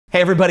Hey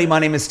everybody, my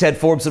name is Ted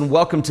Forbes and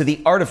welcome to the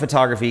Art of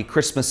Photography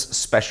Christmas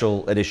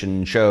Special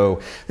Edition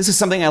show. This is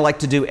something I like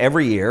to do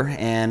every year,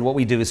 and what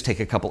we do is take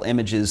a couple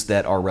images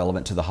that are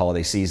relevant to the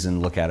holiday season,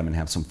 look at them and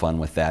have some fun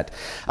with that.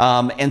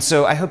 And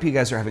so I hope you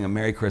guys are having a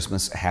Merry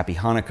Christmas, a Happy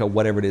Hanukkah,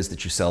 whatever it is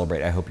that you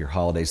celebrate. I hope your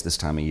holidays this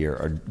time of year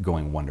are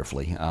going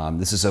wonderfully.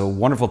 This is a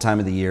wonderful time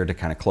of the year to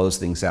kind of close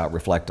things out,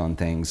 reflect on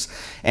things,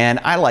 and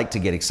I like to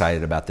get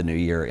excited about the new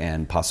year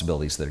and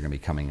possibilities that are going to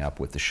be coming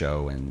up with the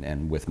show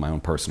and with my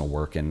own personal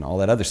work and all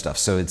that other stuff.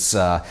 So it's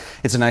a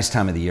nice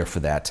time of the year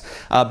for that.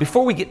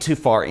 Before we get too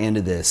far into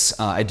this,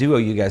 I do owe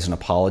you guys an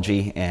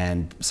apology,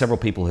 and several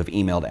people have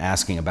emailed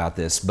asking about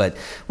this, but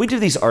we do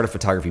these Art of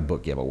Photography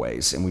book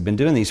giveaways, and we've been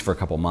doing these for a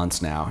couple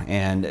months now,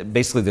 and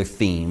basically they're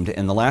themed,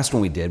 and the last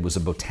one we did was a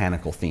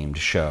botanical themed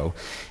show,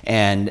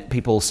 and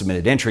people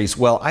submitted entries.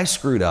 Well, I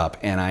screwed up,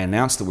 and I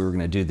announced that we were going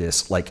to do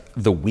this like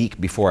the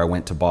week before I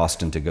went to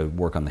Boston to go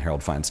work on the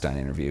Harold Feinstein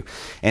interview,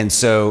 and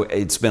so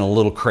it's been a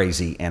little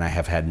crazy, and I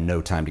have had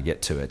no time to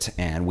get to it,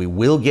 and we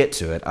will get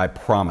to it, I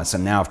promise.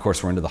 And now, of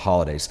course, we're into the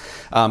holidays.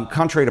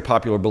 Contrary to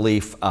popular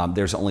belief,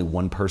 there's only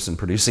one person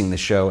producing the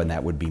show, and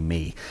that would be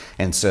me.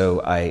 And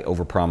so I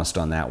overpromised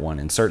on that one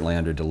and certainly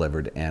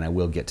underdelivered, and I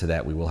will get to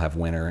that. We will have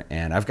winner,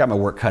 and I've got my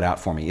work cut out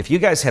for me. If you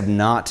guys have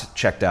not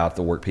checked out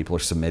the work people are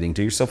submitting,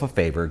 do yourself a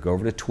favor, go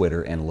over to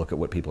Twitter and look at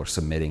what people are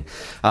submitting.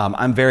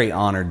 I'm very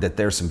honored that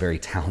there's some very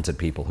talented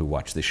people who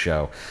watch this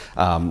show.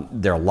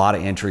 There are a lot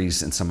of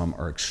entries, and some of them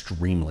are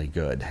extremely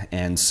good.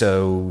 And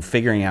so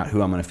figuring out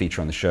who I'm going to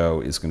feature on the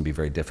show is going to be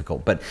very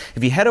difficult. But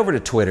if you head over to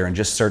Twitter and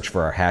just search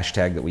for our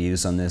hashtag that we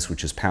use on this,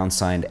 which is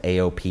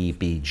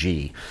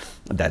 #AOPBG.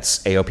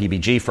 That's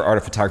AOPBG for Art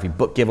of Photography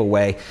book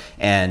giveaway.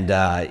 And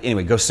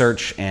anyway, go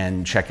search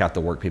and check out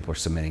the work people are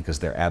submitting, because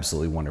they're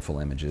absolutely wonderful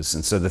images.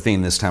 And so the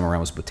theme this time around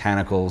was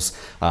botanicals,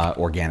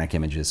 organic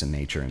images in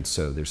nature. And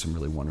so there's some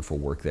really wonderful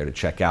work there to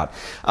check out.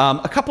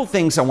 A couple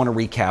things I want to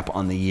recap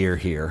on the year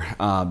here.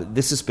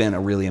 This has been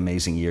a really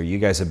amazing year. You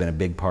guys have been a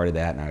big part of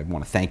that, and I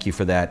want to thank you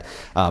for that.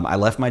 I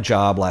left my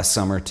job last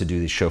summer to do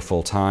this show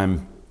full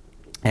time,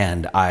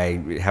 and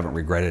I haven't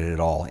regretted it at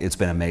all. It's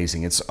been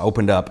amazing. It's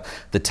opened up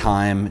the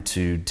time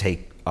to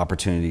take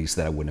opportunities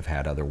that I wouldn't have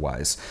had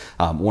otherwise.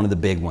 One of the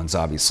big ones,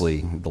 obviously,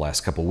 the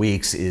last couple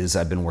weeks is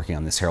I've been working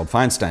on this Harold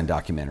Feinstein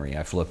documentary.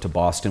 I flew up to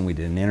Boston, we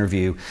did an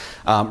interview.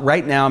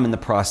 Right now I'm in the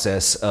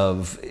process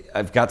of,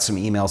 I've got some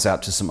emails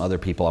out to some other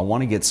people. I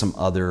want to get some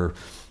other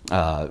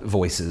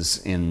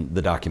voices in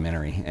the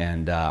documentary,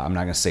 and I'm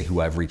not going to say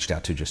who I've reached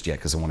out to just yet,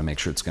 because I want to make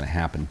sure it's going to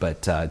happen,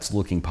 but it's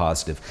looking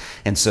positive.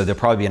 And so there'll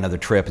probably be another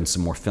trip and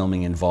some more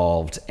filming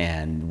involved,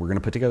 and we're going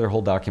to put together a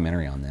whole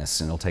documentary on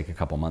this, and it'll take a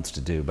couple months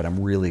to do, but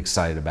I'm really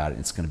excited about it.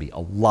 It's going to be a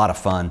lot of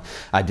fun.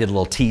 I did a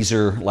little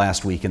teaser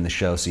last week in the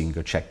show, so you can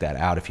go check that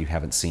out if you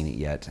haven't seen it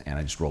yet, and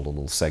I just rolled a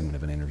little segment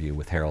of an interview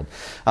with Harold.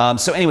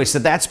 So anyway, so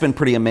that's been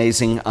pretty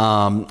amazing.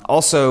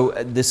 Also,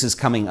 this is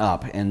coming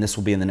up, and this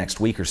will be in the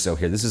next week or so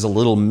here. This is a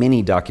little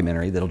mini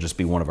documentary that'll just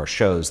be one of our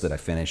shows that I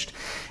finished.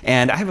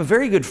 And I have a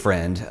very good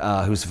friend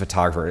who's a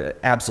photographer,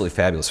 absolutely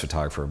fabulous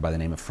photographer, by the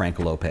name of Frank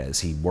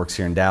Lopez. He works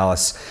here in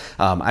Dallas.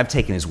 I've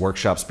taken his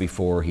workshops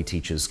before. He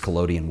teaches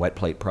collodion wet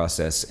plate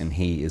process, and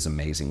he is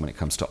amazing when it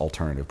comes to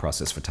alternative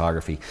process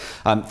photography.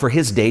 For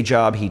his day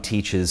job, he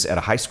teaches at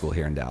a high school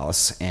here in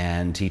Dallas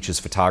and teaches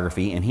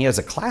photography, and he has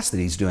a class that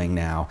he's doing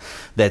now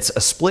that's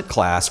a split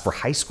class for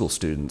high school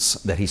students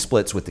that he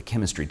splits with the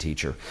chemistry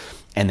teacher.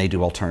 And they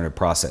do alternative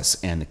process,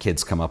 and the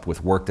kids come up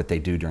with work that they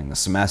do during the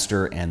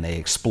semester, and they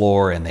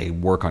explore and they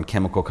work on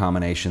chemical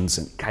combinations,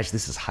 and gosh,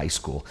 this is high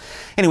school.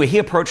 Anyway, he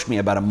approached me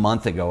about a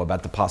month ago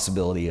about the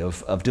possibility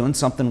of doing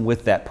something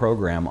with that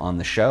program on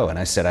the show, and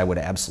I said I would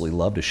absolutely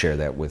love to share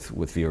that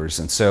with viewers.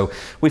 And so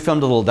we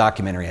filmed a little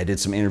documentary. I did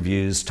some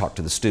interviews, talked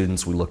to the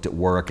students, we looked at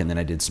work, and then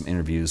I did some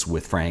interviews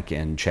with Frank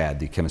and Chad,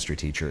 the chemistry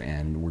teacher,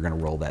 and we're going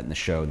to roll that in the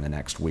show in the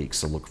next week,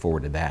 so look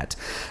forward to that.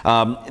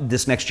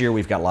 This next year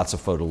we've got lots of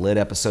photo lit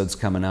episodes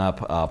coming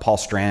up. Paul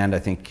Strand, I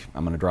think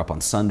I'm going to drop on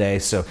Sunday.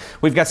 So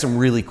we've got some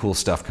really cool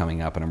stuff coming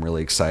up, and I'm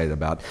really excited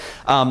about.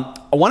 I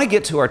want to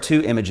get to our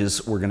two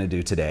images we're going to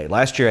do today.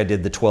 Last year I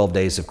did the 12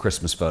 days of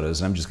Christmas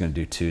photos, and I'm just going to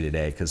do two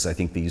today, because I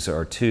think these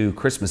are two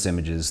Christmas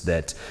images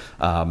that,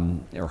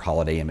 or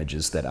holiday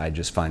images that I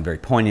just find very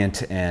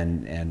poignant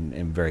and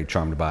am very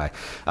charmed by.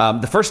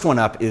 The first one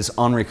up is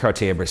Henri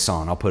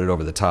Cartier-Bresson. I'll put it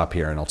over the top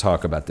here and I'll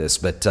talk about this,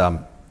 but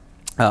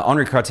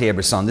Henri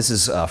Cartier-Bresson, this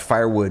is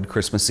Firewood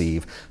Christmas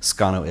Eve,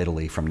 Scano,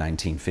 Italy from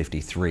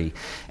 1953.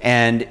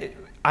 And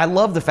I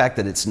love the fact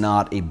that it's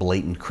not a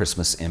blatant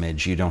Christmas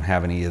image. You don't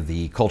have any of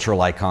the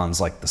cultural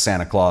icons like the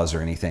Santa Claus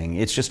or anything.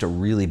 It's just a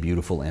really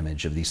beautiful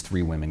image of these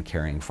three women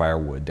carrying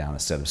firewood down a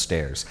set of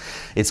stairs.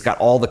 It's got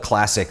all the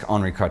classic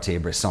Henri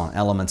Cartier-Bresson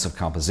elements of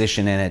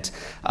composition in it.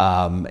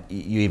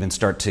 You even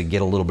start to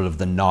get a little bit of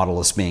the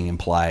Nautilus being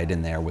implied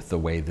in there with the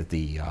way that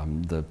the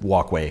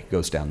walkway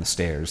goes down the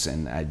stairs,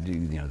 and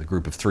you know, the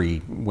group of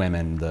three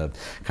women, the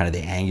kind of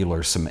the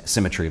angular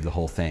symmetry of the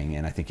whole thing,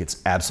 and I think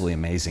it's absolutely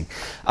amazing.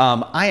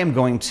 I am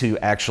going going to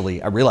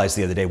actually, I realized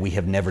the other day we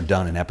have never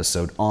done an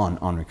episode on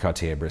Henri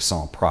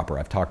Cartier-Bresson proper.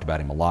 I've talked about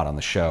him a lot on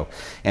the show,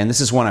 and this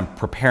is one I'm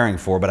preparing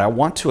for, but I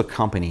want to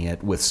accompany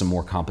it with some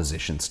more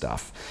composition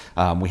stuff.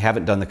 We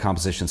haven't done the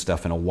composition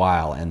stuff in a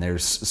while, and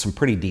there's some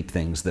pretty deep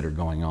things that are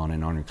going on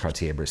in Henri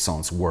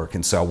Cartier-Bresson's work,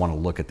 and so I want to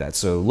look at that.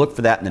 So look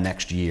for that in the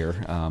next year.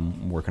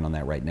 I'm working on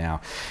that right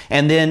now.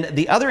 And then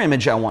the other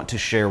image I want to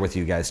share with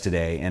you guys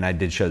today, and I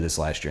did show this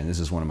last year, and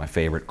this is one of my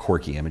favorite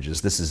quirky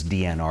images. This is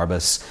Diane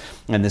Arbus,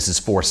 and this is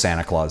for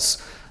Santa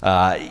Claus.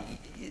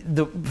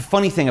 The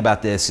funny thing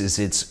about this is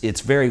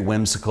it's very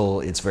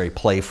whimsical, it's very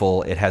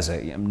playful, it has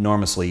an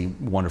enormously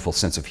wonderful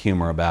sense of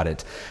humor about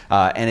it,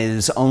 and it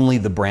is only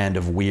the brand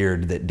of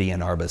weird that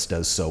Diane Arbus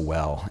does so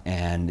well.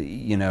 And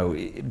you know,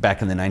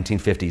 back in the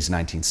 1950s,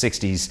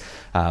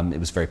 1960s, it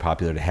was very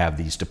popular to have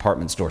these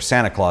department store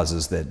Santa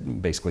Clauses,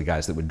 that basically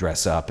guys that would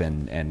dress up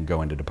and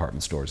go into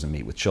department stores and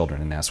meet with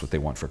children and ask what they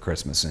want for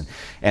Christmas.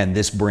 And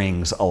this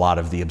brings a lot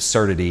of the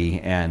absurdity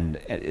and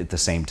at the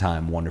same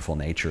time wonderful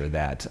nature of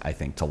that, I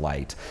think, to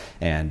light.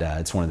 And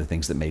it's one of the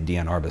things that made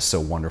Diane Arbus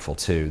so wonderful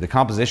too. The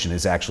composition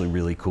is actually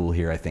really cool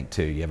here, I think,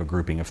 too. You have a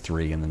grouping of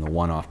three and then the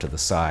one off to the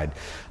side.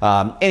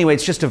 Anyway,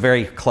 it's just a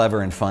very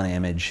clever and fun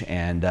image,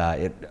 and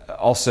it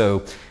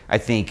also, I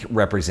think,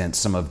 represents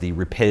some of the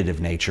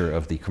repetitive nature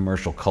of the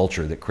commercial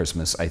culture that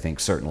Christmas, I think,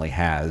 certainly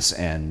has,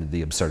 and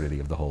the absurdity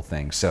of the whole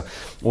thing. So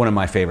one of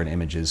my favorite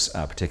images,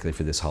 particularly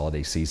for this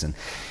holiday season.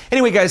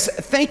 Anyway, guys,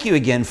 thank you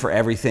again for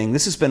everything.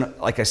 This has been,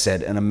 like I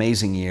said, an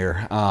amazing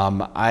year.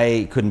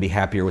 I couldn't be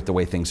happier with the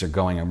way things are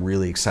going. I'm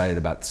really excited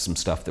about some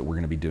stuff that we're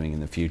going to be doing in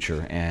the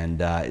future, and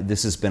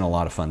this has been a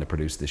lot of fun to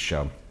produce this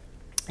show.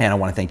 And I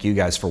want to thank you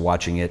guys for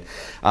watching it.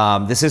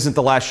 This isn't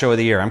the last show of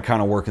the year. I'm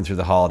kind of working through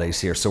the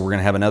holidays here. So we're going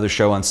to have another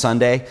show on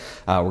Sunday.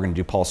 We're going to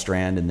do Paul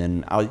Strand, and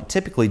then I'll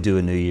typically do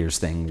a New Year's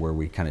thing where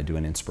we kind of do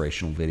an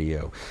inspirational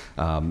video,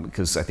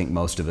 because I think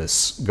most of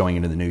us going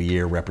into the new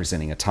year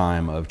representing a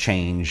time of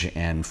change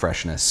and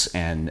freshness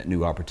and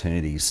new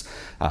opportunities.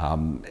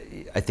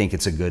 I think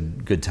it's a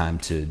good time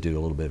to do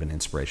a little bit of an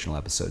inspirational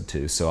episode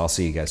too. So I'll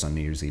see you guys on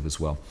New Year's Eve as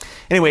well.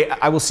 Anyway,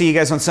 I will see you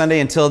guys on Sunday.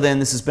 Until then,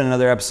 this has been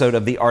another episode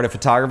of The Art of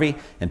Photography.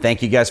 And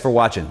thank you guys for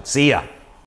watching. See ya.